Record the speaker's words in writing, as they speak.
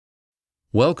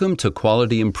Welcome to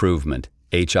Quality Improvement,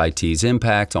 HIT's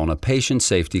Impact on a Patient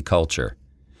Safety Culture.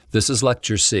 This is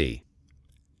Lecture C.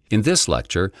 In this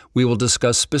lecture, we will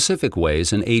discuss specific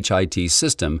ways an HIT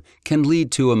system can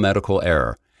lead to a medical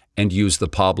error and use the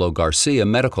Pablo Garcia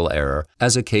medical error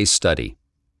as a case study.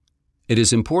 It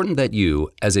is important that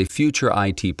you, as a future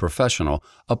IT professional,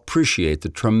 appreciate the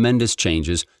tremendous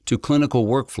changes to clinical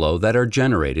workflow that are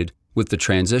generated with the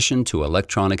transition to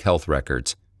electronic health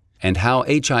records, and how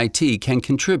HIT can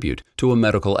contribute to a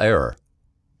medical error.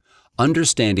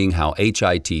 Understanding how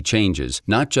HIT changes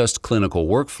not just clinical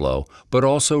workflow, but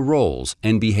also roles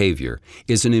and behavior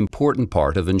is an important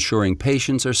part of ensuring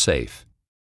patients are safe.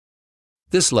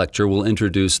 This lecture will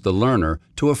introduce the learner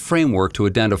to a framework to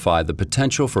identify the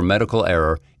potential for medical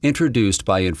error introduced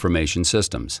by information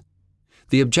systems.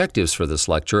 The objectives for this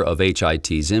lecture of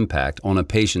HIT's impact on a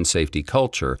patient safety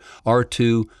culture are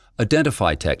to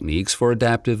identify techniques for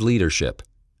adaptive leadership,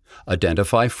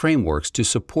 identify frameworks to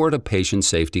support a patient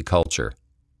safety culture,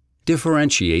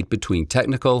 differentiate between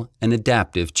technical and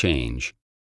adaptive change.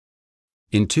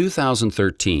 In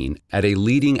 2013, at a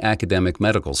leading academic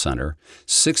medical center,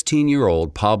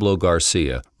 16-year-old Pablo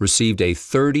Garcia received a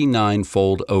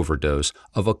 39-fold overdose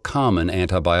of a common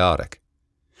antibiotic.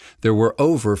 There were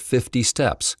over 50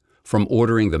 steps, from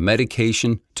ordering the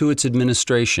medication to its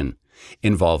administration,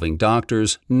 involving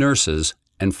doctors, nurses,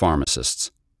 and pharmacists.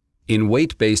 In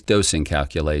weight-based dosing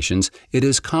calculations, it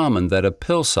is common that a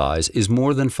pill size is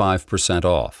more than 5%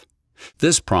 off.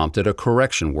 This prompted a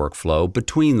correction workflow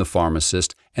between the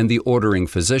pharmacist and the ordering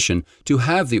physician to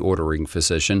have the ordering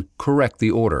physician correct the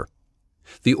order.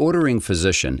 The ordering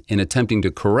physician, in attempting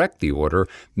to correct the order,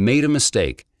 made a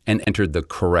mistake and entered the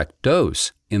correct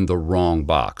dose in the wrong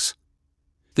box.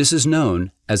 This is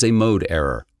known as a mode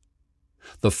error.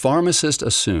 The pharmacist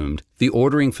assumed the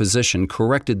ordering physician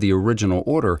corrected the original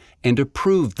order and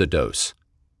approved the dose.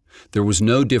 There was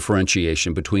no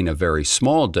differentiation between a very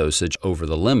small dosage over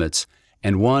the limits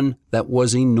and one that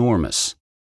was enormous.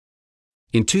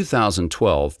 In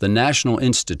 2012, the National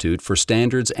Institute for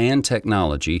Standards and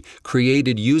Technology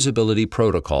created Usability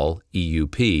Protocol,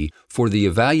 EUP, for the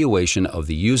evaluation of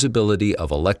the usability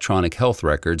of electronic health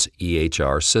records,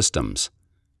 EHR systems.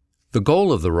 The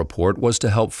goal of the report was to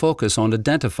help focus on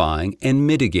identifying and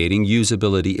mitigating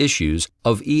usability issues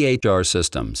of EHR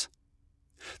systems.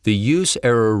 The use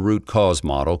error root cause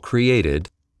model created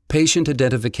patient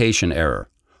identification error,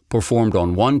 performed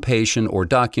on one patient or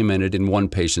documented in one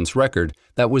patient's record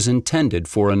that was intended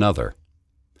for another.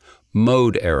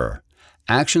 Mode error,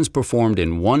 actions performed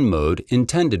in one mode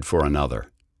intended for another.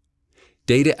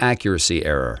 Data accuracy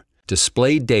error,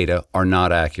 displayed data are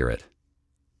not accurate.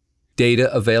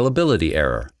 Data availability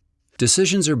error.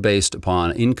 Decisions are based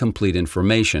upon incomplete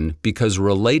information because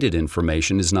related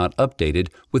information is not updated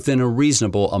within a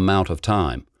reasonable amount of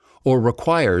time, or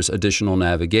requires additional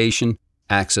navigation,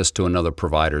 access to another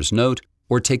provider's note,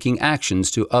 or taking actions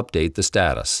to update the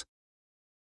status.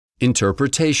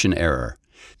 Interpretation error.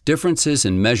 Differences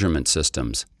in measurement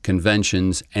systems,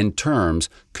 conventions, and terms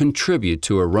contribute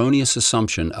to erroneous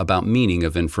assumption about meaning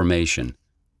of information.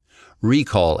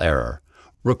 Recall error.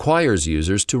 Requires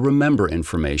users to remember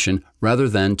information rather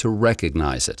than to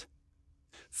recognize it.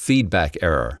 Feedback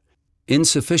error.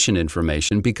 Insufficient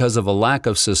information because of a lack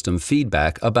of system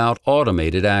feedback about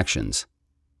automated actions.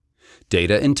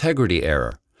 Data integrity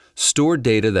error. Stored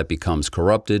data that becomes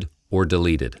corrupted or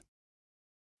deleted.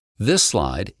 This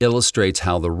slide illustrates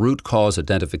how the root cause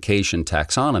identification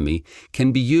taxonomy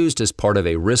can be used as part of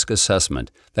a risk assessment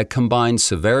that combines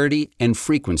severity and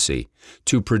frequency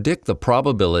to predict the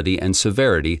probability and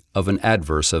severity of an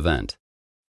adverse event.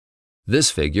 This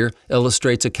figure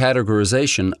illustrates a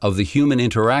categorization of the human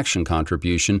interaction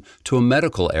contribution to a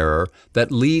medical error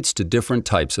that leads to different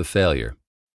types of failure.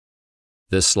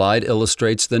 This slide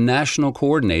illustrates the National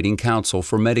Coordinating Council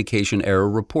for Medication Error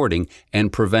Reporting and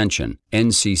Prevention,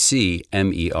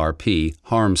 NCC-MERP,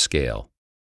 harm scale.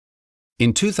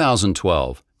 In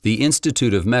 2012, the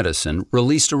Institute of Medicine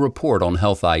released a report on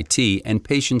health IT and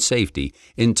patient safety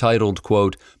entitled,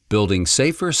 quote, "Building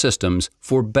Safer Systems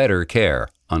for Better Care,"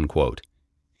 unquote.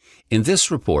 In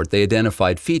this report, they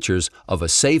identified features of a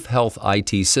safe health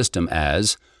IT system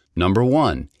as, number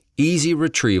 1, easy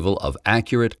retrieval of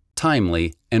accurate,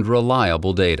 timely, and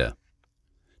reliable data.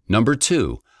 Number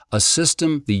 2, a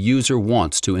system the user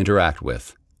wants to interact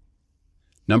with.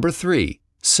 Number 3,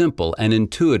 simple and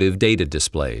intuitive data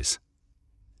displays.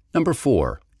 Number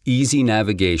 4, easy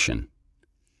navigation.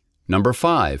 Number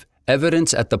 5,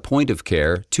 evidence at the point of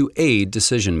care to aid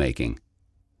decision-making.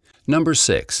 Number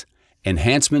 6,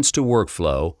 enhancements to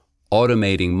workflow,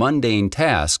 automating mundane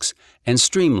tasks, and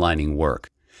streamlining work,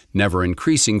 never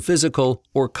increasing physical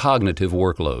or cognitive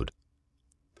workload.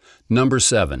 Number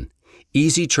 7.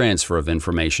 Easy transfer of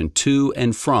information to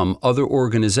and from other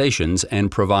organizations and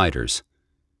providers.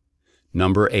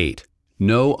 Number 8.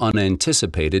 No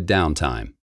unanticipated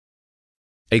downtime.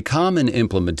 A common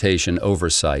implementation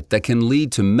oversight that can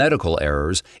lead to medical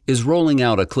errors is rolling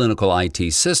out a clinical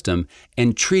IT system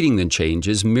and treating the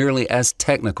changes merely as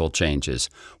technical changes,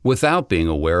 without being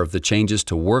aware of the changes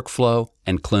to workflow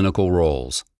and clinical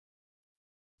roles.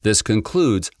 This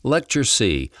concludes Lecture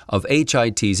C of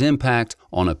HIT's impact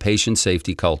on a patient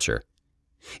safety culture.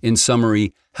 In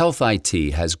summary, health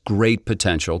IT has great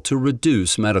potential to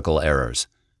reduce medical errors.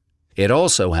 It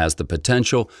also has the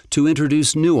potential to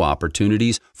introduce new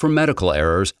opportunities for medical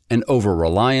errors and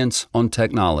over-reliance on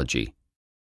technology.